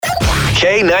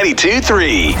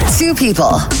K92-3. Two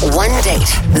people, one date,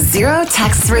 zero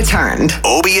texts returned.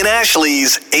 Obie and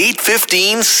Ashley's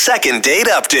 8:15 second date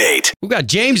update. We got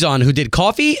James on who did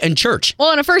coffee and church. Well,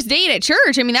 on a first date at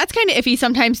church, I mean, that's kind of iffy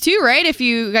sometimes too, right? If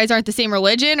you guys aren't the same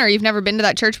religion or you've never been to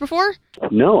that church before.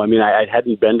 No, I mean, I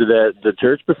hadn't been to the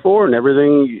church before and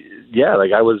everything. Yeah,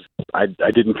 like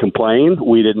I didn't complain.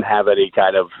 We didn't have any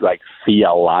kind of like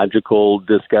theological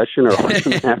discussion or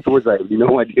argument afterwards. I have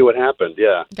no idea what happened.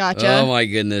 Yeah. Gotcha. Oh, my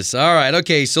goodness. All right.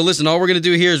 Okay. So listen, all we're going to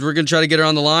do here is we're going to try to get her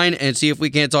on the line and see if we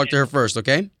can't talk to her first.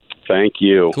 Okay. Thank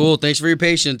you. Cool. Thanks for your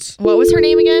patience. What was her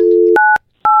name again?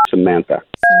 Samantha.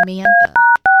 Samantha.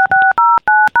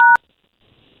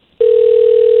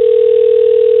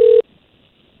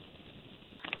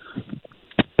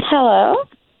 Hello?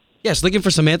 Yes. Looking for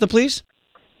Samantha, please.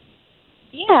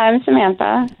 Yeah, I'm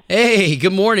Samantha. Hey,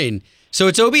 good morning. So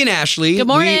it's Obie and Ashley. Good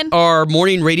morning. We are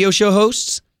morning radio show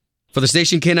hosts for the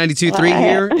station K92-3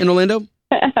 here in Orlando.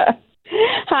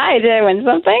 Hi, did I win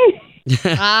something?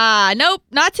 Nope,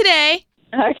 not today.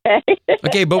 Okay.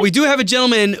 Okay, but we do have a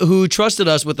gentleman who trusted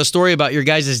us with a story about your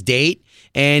guys' date,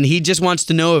 and he just wants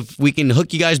to know if we can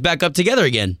hook you guys back up together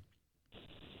again.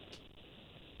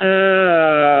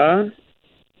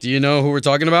 Do you know who we're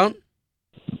talking about?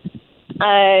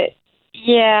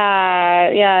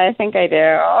 Yeah, I think I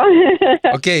do.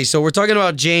 Okay, so we're talking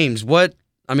about James. What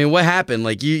happened?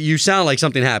 Like, you sound like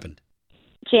something happened.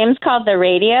 James called the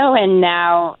radio, and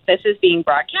now this is being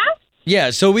broadcast? Yeah,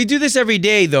 so we do this every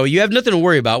day, though. You have nothing to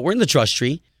worry about. We're in the trust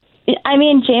tree. I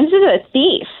mean, James is a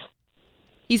thief.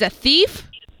 He's a thief?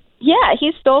 Yeah,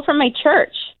 he stole from my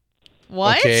church.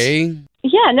 What? Okay.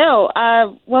 Yeah, no,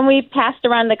 when we passed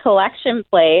around the collection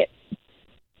plate,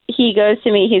 he goes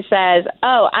to me, he says,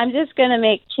 "Oh, I'm just going to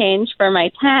make change for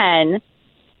my 10.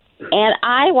 And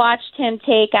I watched him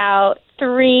take out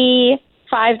 3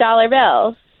 $5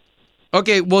 bills.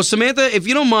 Okay, well, Samantha, if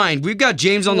you don't mind, we've got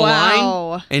James on the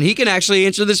line, and he can actually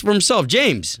answer this for himself.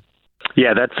 James.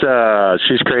 Yeah,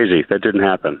 she's crazy. That didn't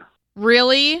happen.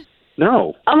 Really?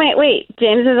 No. Oh, wait,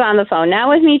 James is on the phone now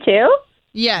with me too?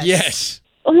 Yes. Yes.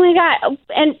 Oh, my God.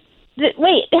 And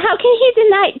wait, how can he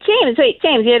deny James? Wait,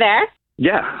 James, you're there?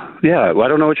 Yeah. Well, I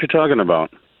don't know what you're talking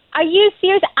about. Are you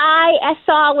serious? I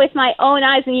saw with my own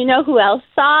eyes, and you know who else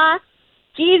saw?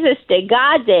 Jesus did.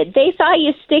 God did. They saw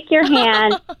you stick your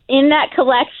hand in that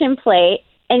collection plate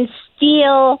and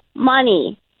steal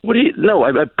money. What do you? No,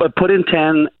 I put in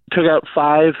 10, took out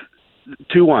 5,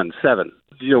 2 1 7.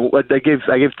 You know, I gave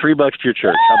 $3 to your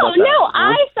church. How about that? No,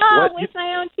 I saw with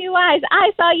my own 2 eyes.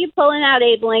 I saw you pulling out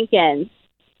Abe Lincoln.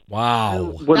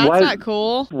 Wow. That's not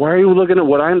cool. Why are you looking at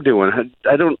what I'm doing?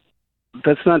 I don't.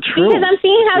 That's not true. Because I'm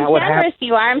seeing how generous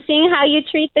you are. I'm seeing how you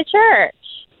treat the church.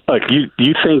 Look,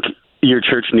 you think your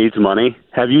church needs money?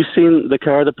 Have you seen the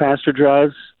car the pastor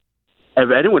drives? He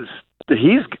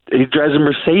drives a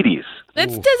Mercedes. That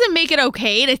doesn't make it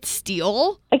okay to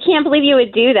steal. I can't believe you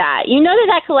would do that. You know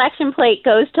that collection plate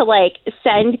goes to, like,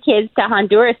 send kids to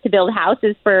Honduras to build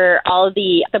houses for all of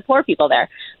the poor people there.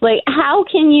 Like, how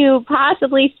can you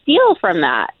possibly steal from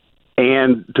that?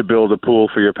 And to build a pool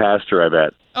for your pastor, I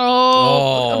bet.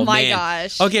 Oh my man.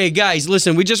 gosh. Okay, guys,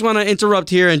 listen, we just want to interrupt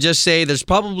here and just say there's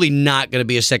probably not going to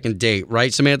be a second date,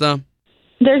 right, Samantha?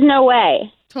 There's no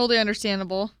way. Totally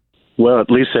understandable. Well,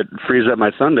 at least it frees up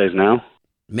my Sundays now.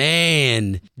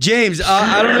 Man. James,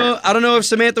 I don't know if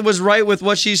Samantha was right with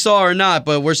what she saw or not,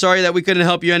 but we're sorry that we couldn't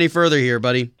help you any further here,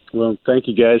 buddy. Well, thank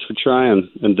you guys for trying,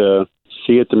 and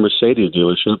see you at the Mercedes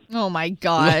dealership. Oh my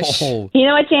gosh. No. You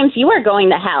know what, James? You are going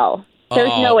to hell. There's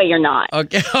no way you're not.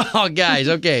 Okay. Oh, guys,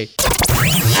 okay.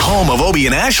 Home of Obie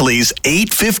and Ashley's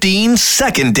 8:15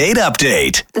 second date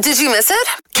update. Did you miss it?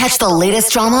 Catch the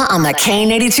latest drama on the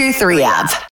K82-3 app.